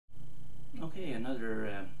Okay,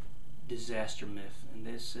 another disaster myth, and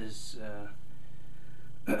this is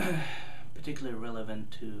particularly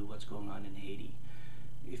relevant to what's going on in Haiti.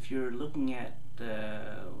 If you're looking at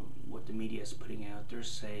what the media is putting out, they're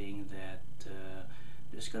saying that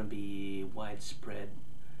there's going to be widespread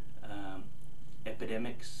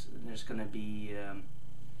epidemics, and there's going to be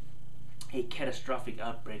a catastrophic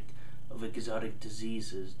outbreak of exotic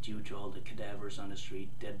diseases due to all the cadavers on the street,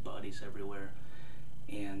 dead bodies everywhere.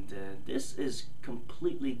 And this is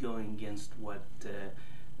completely going against what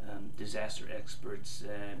disaster experts,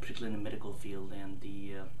 particularly in the medical field, and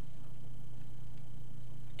the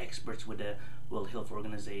experts with the World Health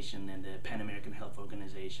Organization and the Pan American Health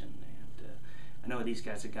Organization. And I know these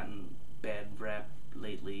guys have gotten bad rap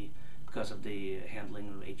lately because of the handling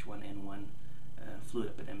of H1N1 flu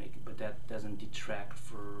epidemic, but that doesn't detract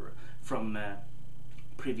from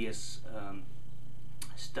previous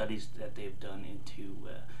studies that they've done into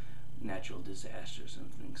natural disasters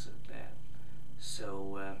and things like that.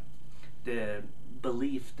 So the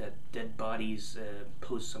belief that dead bodies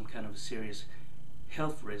pose some kind of serious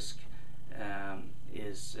health risk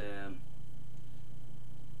is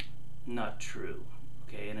not true,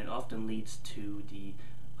 okay, and it often leads to the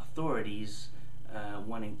authorities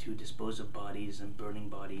wanting to dispose of bodies and burning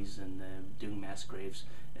bodies and doing mass graves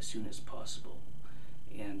as soon as possible.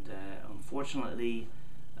 And unfortunately,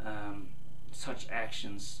 such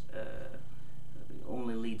actions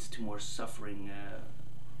only leads to more suffering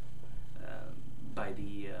by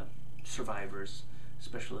the survivors,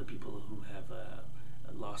 especially people who have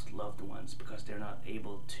lost loved ones, because they're not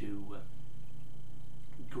able to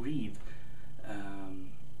grieve.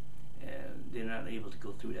 They're not able to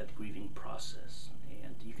go through that grieving process.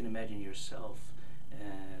 And you can imagine yourself,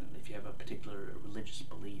 if you have a particular religious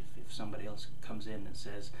belief, if somebody else comes in and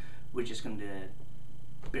says, we're just going to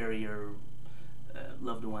bury your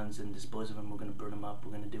loved ones and dispose of them, we're going to burn them up,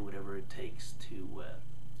 we're going to do whatever it takes to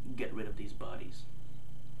get rid of these bodies.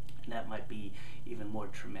 And that might be even more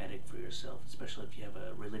traumatic for yourself, especially if you have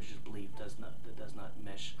a religious belief that does not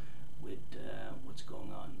mesh with what's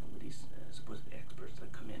going on with these supposed experts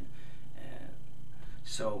that come in.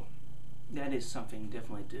 So that is something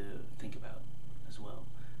definitely to think about as well.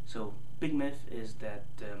 So big myth is that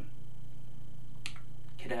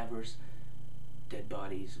cadavers, dead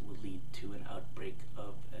bodies, will lead to an outbreak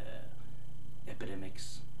of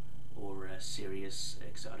epidemics or serious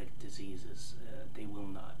exotic diseases. They will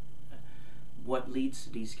not. What leads to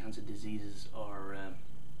these kinds of diseases are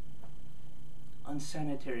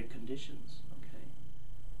unsanitary conditions. Okay.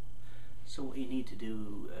 So what you need to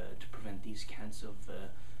do to prevent these kinds of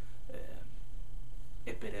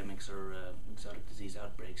epidemics or exotic disease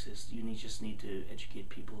outbreaks is you just need to educate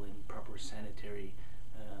people in proper sanitary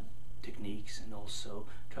techniques, and also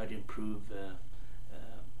try to improve the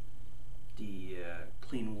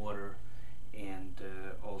clean water, and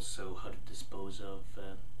also how to dispose of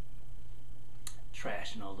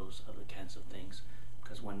trash and all those other kinds of things.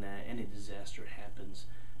 Because when any disaster happens,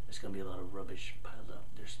 there's going to be a lot of rubbish piled up.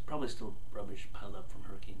 There's probably still rubbish piled up from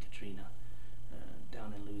Hurricane Katrina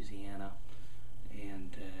down in Louisiana,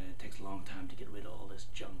 and it takes a long time to get rid of all this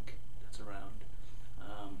junk that's around.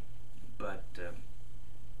 But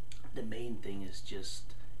the main thing is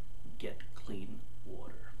just get clean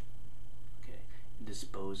water, okay?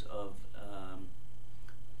 Dispose of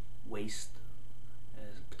waste,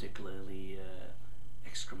 particularly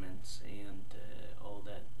excrements and all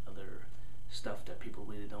that other stuff that people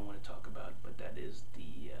really don't want to talk about, but that is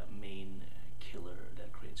the main killer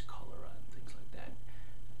that creates cholera and things like that.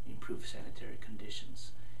 Improve sanitary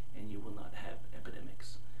conditions, and you will not have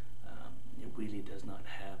epidemics. It really does not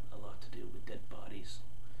have a lot to do with dead bodies,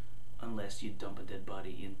 unless you dump a dead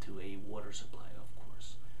body into a water supply